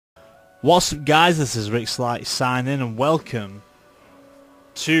What's up, guys? This is Rixxalight signing, and welcome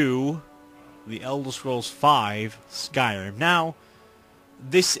to the Elder Scrolls V Skyrim. Now,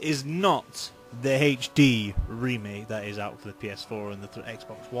 this is not the HD remake that is out for the PS4 and the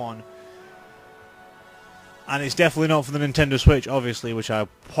Xbox One, and it's definitely not for the Nintendo Switch, obviously, which I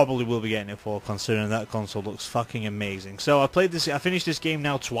probably will be getting it for, considering that console looks fucking amazing. So I finished this game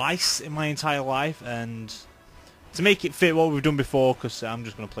now twice in my entire life, and to make it fit what we've done before, because I'm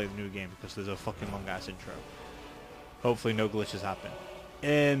just going to play the new game because there's a fucking long ass intro. Hopefully no glitches happen.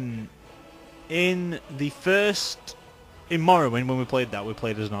 In Morrowind, when we played that, we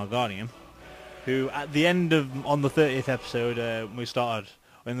played as an Argarinon, who at the end of, on the 30th episode,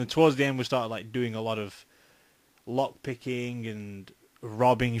 towards the end we started like doing a lot of lock picking and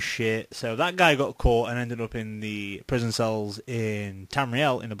robbing shit. So that guy got caught and ended up in the prison cells in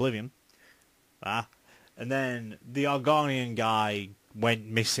Tamriel in Oblivion. And then the Argarinon guy went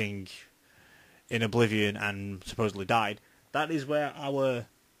missing in Oblivion and supposedly died. That is where our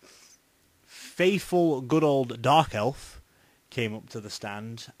faithful, good old Dark Elf came up to the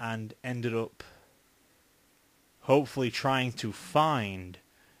stand and ended up hopefully trying to find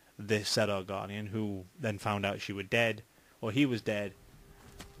this said Argarinon, who then found out she was dead, or he was dead.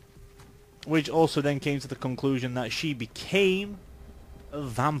 Which also then came to the conclusion that she became a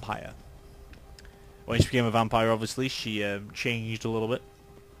vampire. When she became a vampire, obviously, she changed a little bit.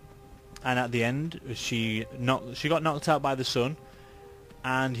 And at the end, she got knocked out by the sun.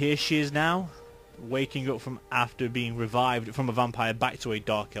 And here she is now, waking up from after being revived from a vampire back to a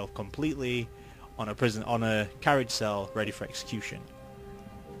dark elf completely on a carriage cell, ready for execution.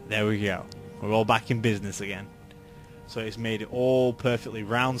 There we go. We're all back in business again. So it's made it all perfectly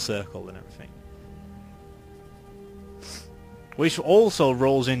round circle and everything. Which also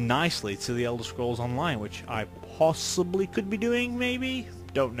rolls in nicely to the Elder Scrolls Online, which I possibly could be doing, maybe?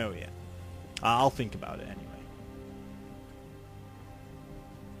 Don't know yet. I'll think about it anyway.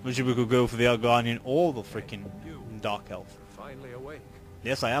 Which we could go for the Argarinon or the freaking Dark Elf. You're finally awake.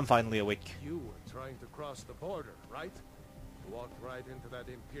 Yes, I am finally awake. You were trying to cross the border, right? You walked right into that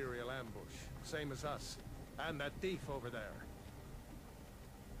Imperial ambush, same as us. And that thief over there.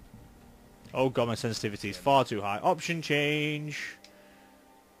 Oh god, my sensitivity is far too high. Option change.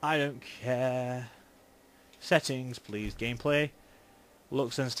 I don't care. Settings, please. Gameplay.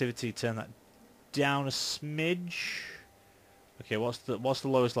 Look sensitivity, turn that down a smidge. Okay, what's the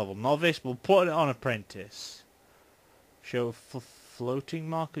lowest level? Novice. We'll put it on apprentice. Show floating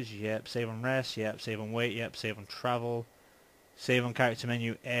markers. Yep. Save on rest. Yep. Save on wait. Yep. Save on travel. Save on character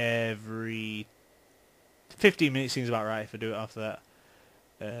menu every 15 minutes seems about right if I do it after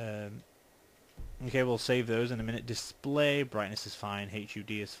that. Okay, we'll save those in a minute. Display, brightness is fine, HUD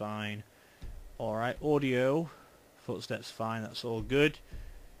is fine. Alright, audio, footsteps fine, that's all good.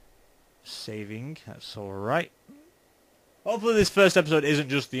 Saving, that's alright. Hopefully this first episode isn't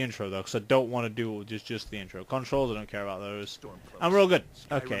just the intro though, because I don't want to do just the intro. Controls, I don't care about those. And we're all good.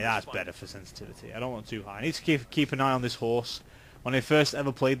 Okay, that's better for sensitivity. I don't want too high. I need to keep an eye on this horse. When I first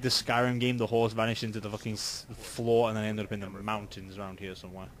ever played this Skyrim game, the horse vanished into the fucking floor and then ended up in the mountains around here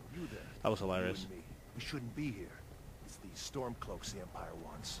somewhere. That was hilarious. We shouldn't be here. It's these storm cloaks the Empire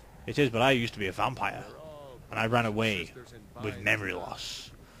wants. It is, but I used to be a vampire, and I ran away with memory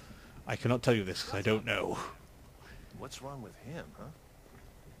loss. I cannot tell you this because I don't know. What's wrong with him, huh?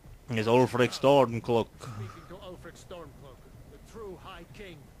 It's Ulfric Stormcloak. Speaking to Ulfric Stormcloak, the true High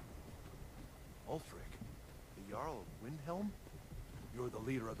King. Ulfric? The Jarl of Windhelm? You're the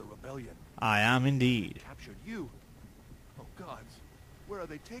leader of the rebellion. I am indeed. Captured you? Oh gods, where are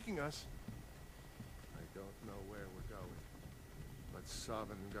they taking us? I don't know where we're going, but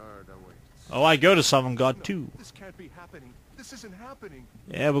Sovngarde awaits. Oh, I go to Sovngarde too. This can't be happening. This isn't happening.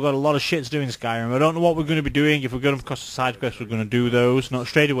 Yeah, we've got a lot of shit to do in Skyrim. I don't know what we're going to be doing. If we're going to cross the side quests, we're going to do those. Not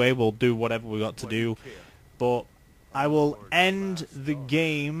straight away, we'll do whatever we got to do. But I will end the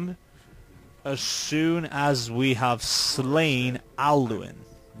game as soon as we have slain Alduin.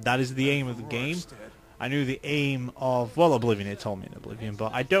 That is the aim of the game. I knew the aim of, well, Oblivion, it told me in Oblivion,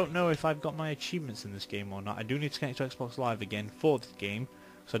 but I don't know if I've got my achievements in this game or not. I do need to connect to Xbox Live again for this game,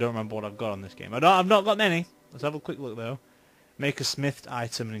 so I don't remember what I've got on this game. I've not got many. Let's have a quick look, though. Make a smithed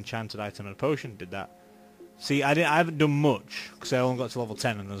item, an enchanted item, and a potion. Did that. See, I haven't done much, because I only got to level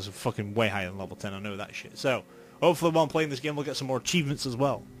 10, and there's fucking way higher than level 10, I know that shit. So, hopefully while I'm playing this game, we'll get some more achievements as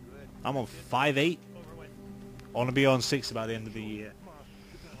well. I'm on 5.8. I want to be on 6 by the end of the year.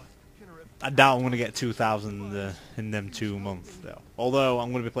 I doubt I'm going to get 2,000 in them 2 months, though. Although,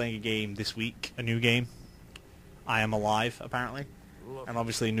 I'm going to be playing a game this week, a new game. I Am Alive, apparently. And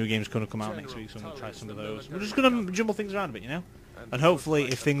obviously, new game's going to come out next week, so I'm going to try some of those. We're just going to jumble things around a bit, you know? And hopefully,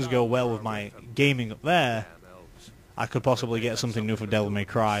 if things go well with my gaming up there, I could possibly get something new for Devil May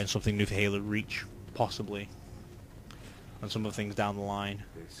Cry and something new for Halo Reach, possibly. And some other things down the line.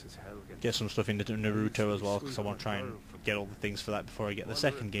 Get some stuff into Naruto as well, because I want to try and get all the things for that before I get the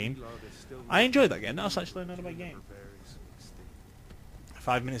second game. I enjoyed that game. That's actually not a bad game.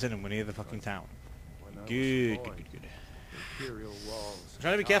 5 minutes in and we're near the fucking town. Good. I'm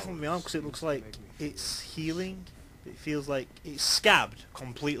trying to be careful with my arm because it looks like it's healing. It feels like it's scabbed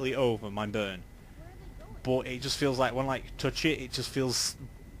completely over my burn. But it just feels like when I touch it, it just feels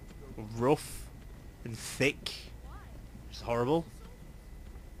rough and thick. It's horrible.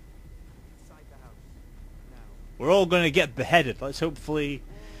 We're all going to get beheaded. Let's hopefully...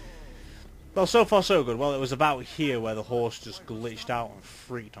 Well, so far so good. Well, it was about here where the horse just glitched out and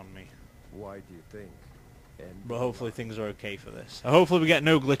freaked on me. Why do you think? But hopefully things are okay for this. Hopefully we get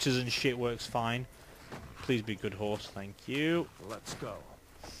no glitches and shit works fine. Please be good horse, thank you. Let's go.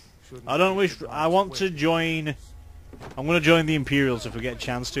 I want to join... I'm going to join the Imperials if we get a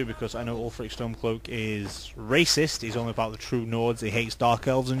chance to, because I know Ulfric Stormcloak is racist. He's only about the true Nords. He hates Dark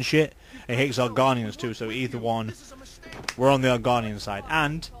Elves and shit. He hates Argarions too, so either one, we're on the Argarian side.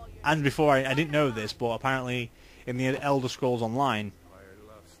 And before, I didn't know this, but apparently in the Elder Scrolls Online,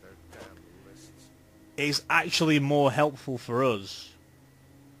 it's actually more helpful for us.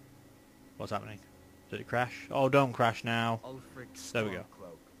 What's happening? Did it crash? Oh, don't crash now. There we go.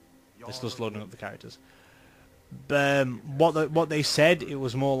 It's just loading up the characters. What they said, it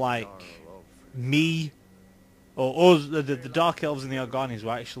was more like me or us, the Dark Elves and the Argonians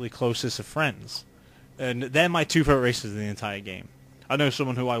were actually closest of friends, and they're my two favorite races in the entire game. I know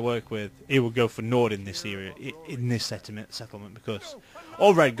someone who I work with, he would go for Nord in this area, in this settlement, because,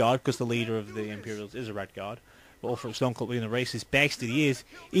 or Redguard, because the leader of the Imperials is a Redguard, but Ulfric Stormcloak being the racist bastard he is,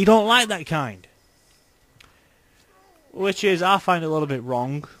 he don't like that kind. Which is, I find it a little bit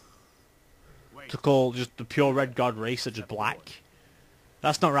wrong to call just the pure Redguard race are just black.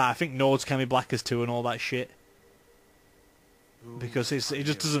 That's not right. I think Nords can be black as too and all that shit. Because it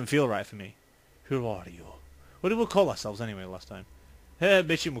just doesn't feel right for me. Who are you? What did we call ourselves anyway last time? Hey,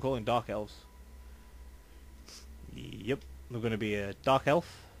 bitchin', we're calling Dark Elves. Yep. We're going to be a Dark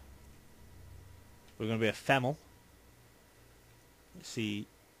Elf. We're going to be a Femel. Let's see.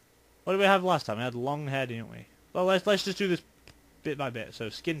 What did we have last time? We had long hair, didn't we? Well, let's just do this bit by bit. So,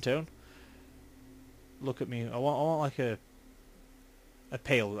 skin tone. Look at me. I want like a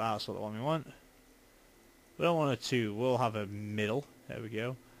pale. That's what the one we want. We don't want a 2. We'll have a middle. There we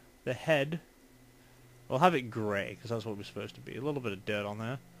go. The head. We'll have it grey, because that's what we're supposed to be. A little bit of dirt on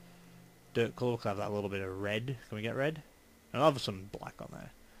there. Dirt colour. We'll have that little bit of red. Can we get red? And I'll have some black on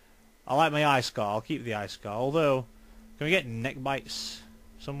there. I like my eye scar. I'll keep the eye scar. Although, can we get neck bites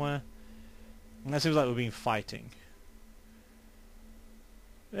somewhere? And that seems like we've been fighting.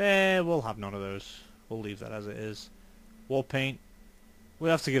 We'll have none of those. We'll leave that as it is. War paint.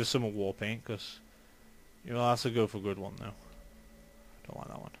 We'll have to give some a war paint, because you'll have to go for a good one, though. Don't like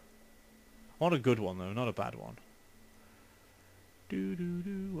that one. I want a good one, though, not a bad one.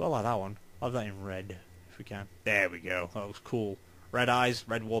 I like that one. I'll have that in red, if we can. There we go. That looks cool. Red eyes,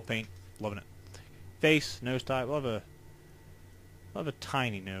 red war paint. Loving it. Face, nose type. We'll have a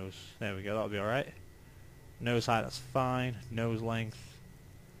tiny nose. There we go. That'll be alright. Nose height, that's fine. Nose length.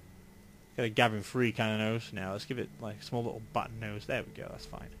 Got a Gavin Free kind of nose. Now let's give it like a small little button nose. There we go. That's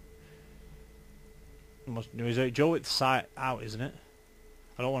fine. Is it jaw width side out, isn't it?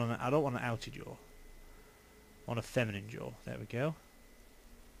 I don't want an outy jaw. I want a feminine jaw. There we go.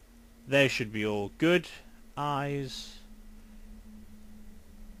 There should be all good. Eyes.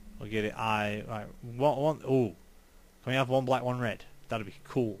 I'll get it. Eye. Right. One. Oh, can we have one black, one red? That'd be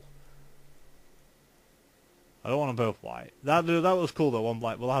cool. I don't want them both white. That was cool though. One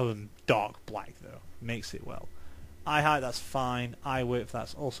black. We'll have them dark black though. Makes it well. Eye height, that's fine. Eye width,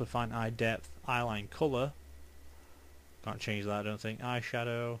 that's also fine. Eye depth, eyeline color. Can't change that, I don't think.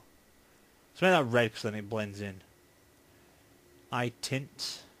 Eyeshadow. Let's make that red because then it blends in. Eye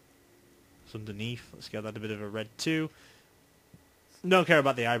tint. It's underneath. Let's give that a bit of a red too. Don't care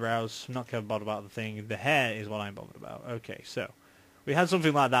about the eyebrows. I'm not care about the thing. The hair is what I'm bothered about. Okay, so we had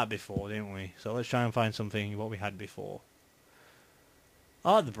something like that before, didn't we? So let's try and find something what we had before.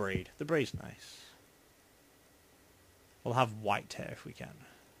 I like the braid. The braid's nice. We'll have white hair if we can.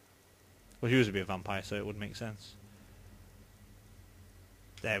 Well, he used to be a vampire, so it would make sense.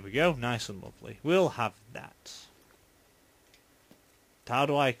 There we go. Nice and lovely. We'll have that. How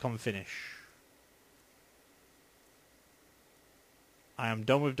do I come finish? I am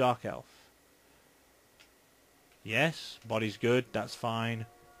done with Dark Elf. Yes, body's good, that's fine.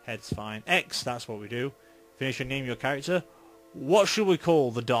 Head's fine. X, that's what we do. Finish and name your character. What should we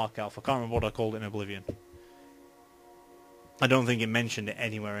call the Dark Elf? I can't remember what I called it in Oblivion. I don't think it mentioned it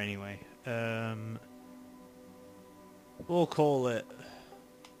anywhere anyway. We'll call it...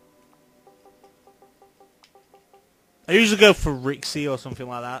 I usually go for Rixie or something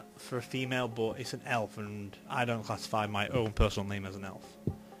like that for a female, but it's an elf and I don't classify my own personal name as an elf.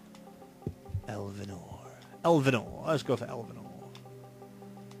 Elvinor. Elvinor. Let's go for Elvinor.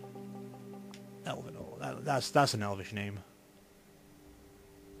 Elvinor. That's an elvish name.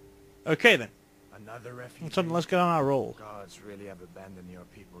 Okay then. Another refuge. Let's get on our roll. Gods really have abandoned your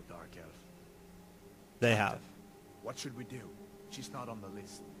people, Dark Elf. They have. What should we do? She's not on the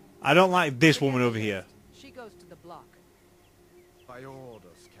list. I don't like this woman over here. She goes to the block. By your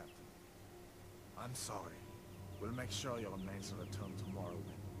orders, Captain. I'm sorry. We'll make sure your names are returned to Morrowind.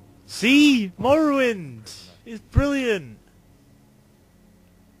 See? Morrowind! It's brilliant!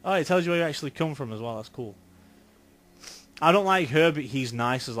 Oh, it tells you where you actually come from as well. That's cool. I don't like her, but he's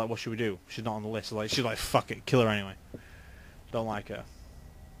nice. It's like, what should we do? She's not on the list. She's like, fuck it, kill her anyway. Don't like her.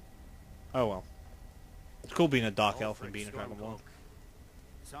 Oh well. It's cool being a dark elf and being a dragonborn.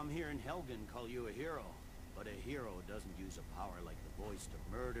 Some here in Helgen call you a hero, but a hero doesn't use a power like the voice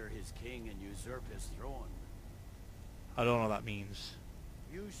to murder his king and usurp his throne. I don't know what that means.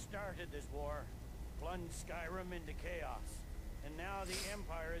 You started this war, plunged Skyrim into chaos, and now the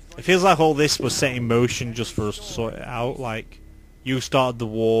Empire is going It feels like all this was set in motion just for us to sort it out. Like, you started the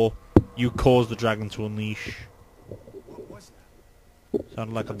war, you caused the dragon to unleash. What was that?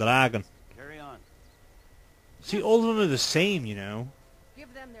 Sounded like a dragon. Carry on. See, all of them are the same, you know.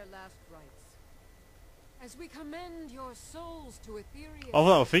 Give them their last rites. As we commend your souls to Etheria. Oh,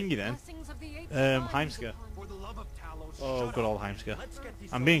 that was thingy then. Blessings of the eight Heimska. upon For the love of Talos, Oh, shut good up. old Heimska. Let's get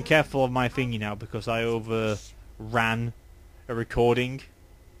these I'm being careful of my thingy now because I overran a recording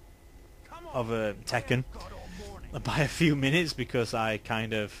of Tekken by a few minutes because I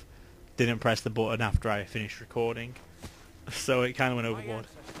kind of didn't press the button after I finished recording. So it kind of went overboard.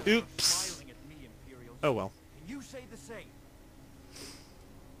 Oops. Oh well. You say the same.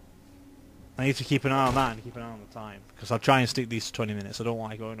 I need to keep an eye on that and keep an eye on the time because I'll try and stick these to 20 minutes. I don't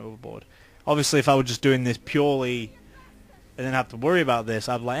like going overboard. Obviously, if I were just doing this purely and then have to worry about this,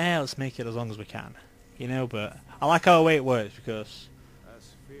 I'd be like, let's make it as long as we can. You know, but I like how the way it works because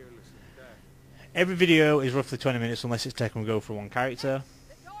As fearless as death. every video is roughly 20 minutes unless it's Tekken, we go for one character.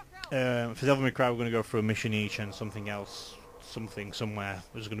 For Devil May Cry, we're going to go for a mission each and something else. Something somewhere.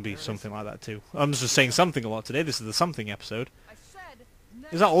 There's going to be something like that too. I'm just saying something a lot today. This is the something episode. I said,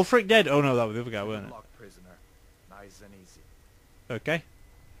 Is that Ulfric dead? Oh no, that was the other guy, wasn't it? Lock prisoner. Nice and easy. Okay.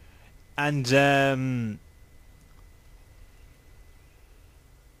 And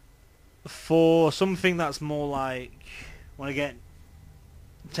for something that's more like when I get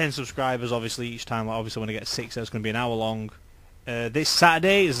 10 subscribers, obviously each time, like obviously when I get 6, that's going to be an hour long. This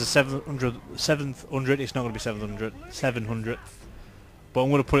Saturday is the 700th. It's not going to be 700th. But I'm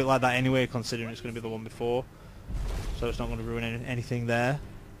going to put it like that anyway, considering it's going to be the one before. So it's not going to ruin anything there.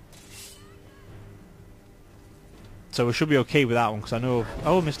 So we should be okay with that one, because I know...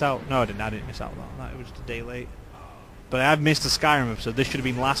 Oh, I missed out. No, I didn't miss out on that. It was just a day late. But I have missed the Skyrim episode. This should have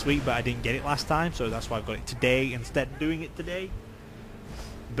been last week, but I didn't get it last time, so that's why I've got it today instead of doing it today.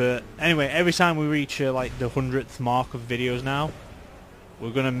 But anyway, every time we reach like the 100th mark of videos now,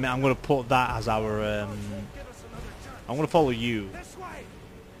 I'm gonna put that as our... I'm gonna follow you.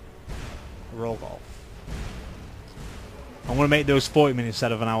 Roll golf. I'm going to make those 40 minutes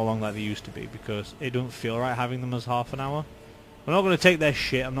instead of an hour long like they used to be because it don't feel right having them as half an hour. I'm not going to take their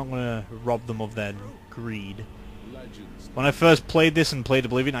shit. I'm not going to rob them of their greed. When I first played this and played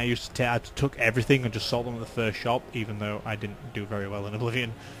Oblivion, I took everything and just sold them at the first shop, even though I didn't do very well in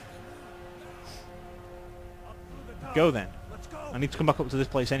Oblivion. Go then. I need to come back up to this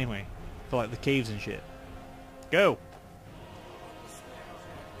place anyway, for like the caves and shit. Go.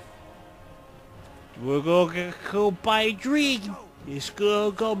 We're gonna go buy a drink. It's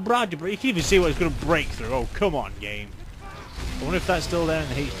gonna go broad. You can even see what it's gonna break through. Oh, come on, game. I wonder if that's still there in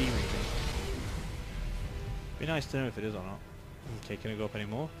the HD remake. Be nice to know if it is or not. Okay, can I go up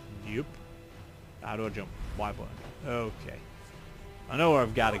anymore? Yup. How do I jump? Y button. Okay. I know where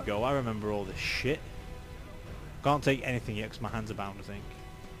I've got to go. I remember all this shit. Can't take anything yet because my hands are bound, I think.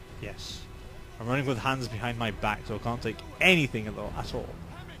 Yes. I'm running with hands behind my back, so I can't take anything at all.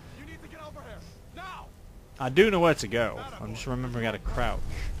 I do know where to go. I'm just remembering how to crouch.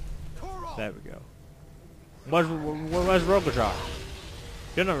 There we go. Where's Rogajar?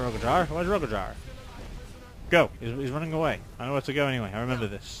 You're not Rogajar. Where's Rogajar? Go. He's running away. I know where to go anyway. I remember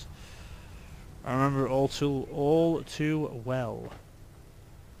this. I remember it all too well.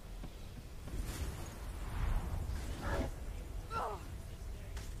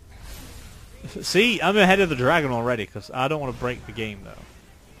 See, I'm ahead of the dragon already because I don't want to break the game though.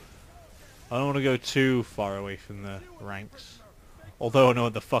 I don't want to go too far away from the ranks. Although I know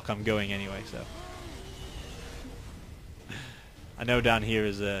what the fuck I'm going anyway, so. I know down here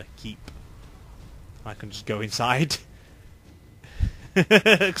is a keep. I can just go inside.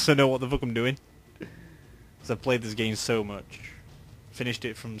 Because I know what the fuck I'm doing. Because I've played this game so much. Finished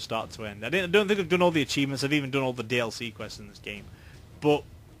it from start to end. I don't think I've done all the achievements. I've even done all the DLC quests in this game. But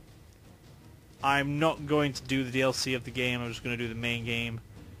I'm not going to do the DLC of the game. I'm just going to do the main game.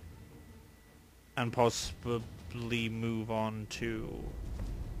 And possibly move on to...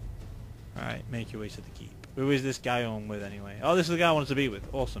 Alright, make your way to the keep. Who is this guy on with anyway? Oh, this is the guy I wanted to be with.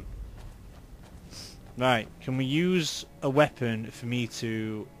 Awesome. Right, can we use a weapon for me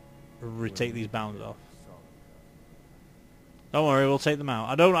to take these bounds off? Don't worry, we'll take them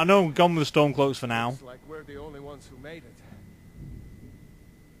out. I know I'm gone with the Stormcloaks for now. Looks like we're the only ones who made it.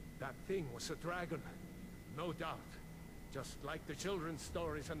 That thing was a dragon, no doubt. Just like the children's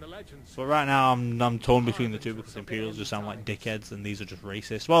stories and the legends. But right now I'm torn between the two because Imperials just sound like dickheads and these are just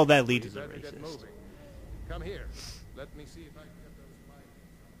racist. Well, their leaders are racist. Come here. Let me see if I can get those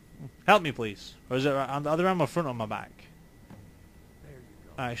fighters. Help me, please. Or is it are they on my front or my back? There you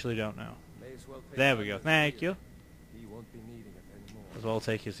go. I actually don't know. May as well take There we go. Thank you. He won't be needing it anymore. As well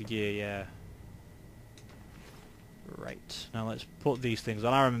take his gear, yeah. Right. Now let's put these things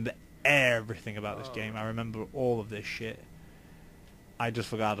on. I remember everything about this game. I remember all of this shit. I just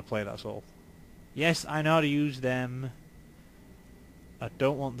forgot how to play, that's all. Yes, I know how to use them. I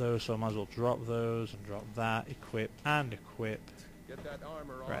don't want those, so I might as well drop those and drop that. Equip and equip. Get that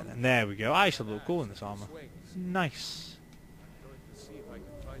armor on. Right then, there we go. I should look cool in this armor. Nice. I'm going to see if I can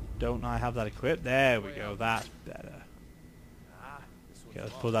find you. Don't I have that equipped? There we go. That's better. This Okay,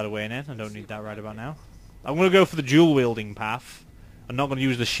 one's let's put that away then. I don't need that right about now. I'm going to go for the dual wielding path. I'm not going to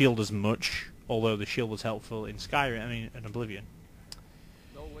use the shield as much, although the shield was helpful in Skyrim. I mean, in Oblivion.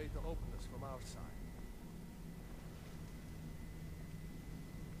 no way to open this from our side.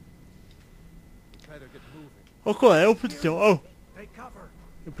 Better get moving. Oh, cool. I opened the door. Oh, Take cover.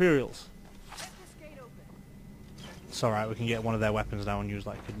 Imperials. Get this gate open. It's alright, we can get one of their weapons now and use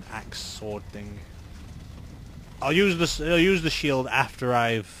like an axe sword thing. I'll use the shield after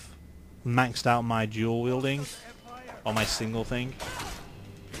I've maxed out my dual wielding or my single thing.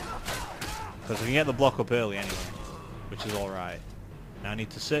 Because we can get the block up early anyway, which is alright. Now I need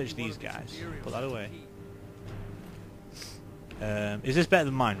to search these guys. Put that away. Is this better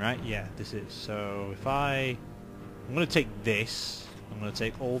than mine, right? Yeah, this is. So if I'm going to take this, I'm going to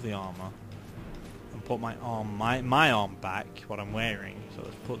take all the armor and put my arm back, what I'm wearing. So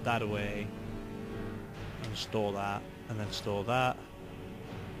let's put that away and store that, and then store that,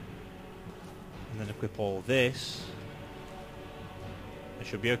 and then equip all this. It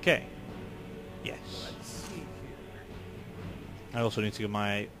should be okay. Yes. Let's see here. I also need to get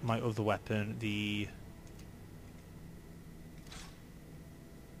my other weapon, the...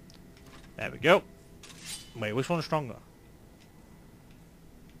 There we go. Wait, which one's stronger?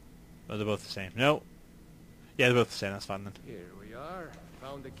 Oh, they're both the same. No. Yeah, they're both the same. That's fine then. Here we are.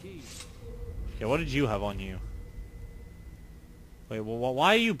 Found the key. Okay, what did you have on you? Wait, well,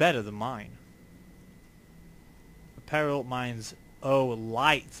 why are you better than mine? Apparel, mine's... Oh,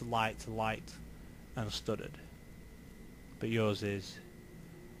 light, and studded. But yours is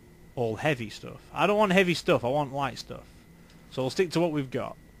all heavy stuff. I don't want heavy stuff. I want light stuff. So we'll stick to what we've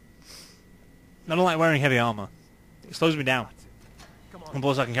got. I don't like wearing heavy armor. It slows me down. And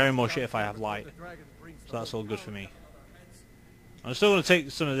plus I can carry more shit if I have light. So that's all good for me. I'm still going to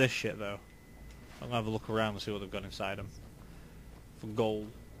take some of this shit though. I'm going to have a look around and see what they've got inside them. For gold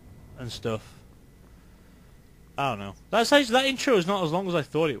and stuff. I don't know. That intro is not as long as I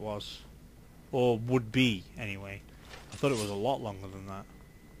thought it was. Or would be, anyway. I thought it was a lot longer than that.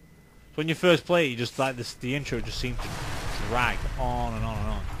 So when you first play it, you just like this, the intro just seemed to drag on and on and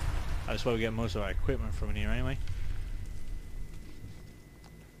on. That's where we get most of our equipment from in here anyway.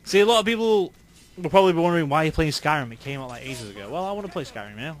 See, a lot of people will probably be wondering why you're playing Skyrim. It came out like ages ago. Well, I want to play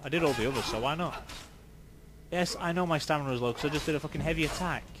Skyrim now. I did all the others, so why not? Yes, I know my stamina is low because I just did a fucking heavy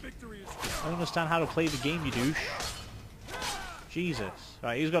attack. I don't understand how to play the game, you douche. Jesus.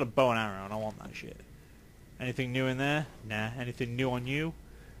 Right, he's got a bow and arrow and I want that shit. Anything new in there? Nah. Anything new on you?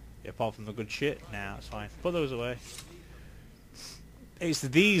 Yeah, apart from the good shit? Nah, it's fine. Put those away. It's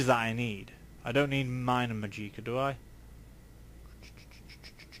these that I need. I don't need mine and Magicka, do I?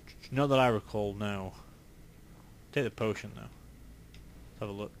 Not that I recall, no. Take the potion, though. Let's have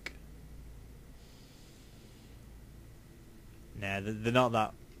a look. Nah, they're not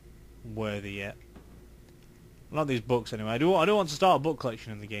that worthy yet. Not these books anyway. I do want to start a book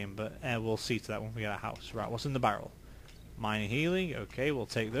collection in the game, but we'll see to that when we get a house. Right, what's in the barrel? Mining healing. Okay, we'll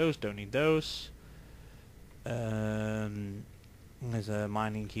take those. Don't need those. There's a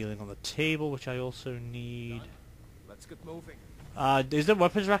mining healing on the table, which I also need. Let's get moving. Is there a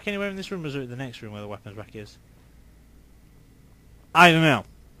weapons rack anywhere in this room, or is it the next room where the weapons rack is? I don't know.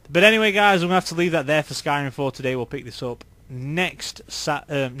 But anyway, guys, I'm going to have to leave that there for Skyrim 4 today. We'll pick this up next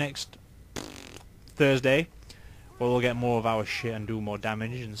Thursday, where we'll get more of our shit and do more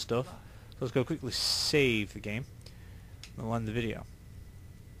damage and stuff. So let's go quickly save the game, and we'll end the video.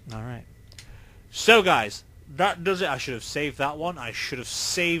 Alright. So, guys, that does it. I should have saved that one. I should have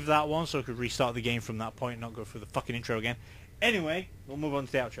saved that one so I could restart the game from that point and not go through the fucking intro again. Anyway, we'll move on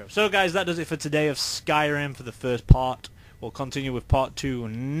to the outro. So, guys, that does it for today of Skyrim for the first part. We'll continue with part 2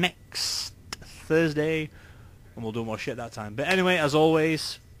 next Thursday, and we'll do more shit that time. But anyway, as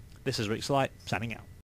always, this is Rixxalight, signing out.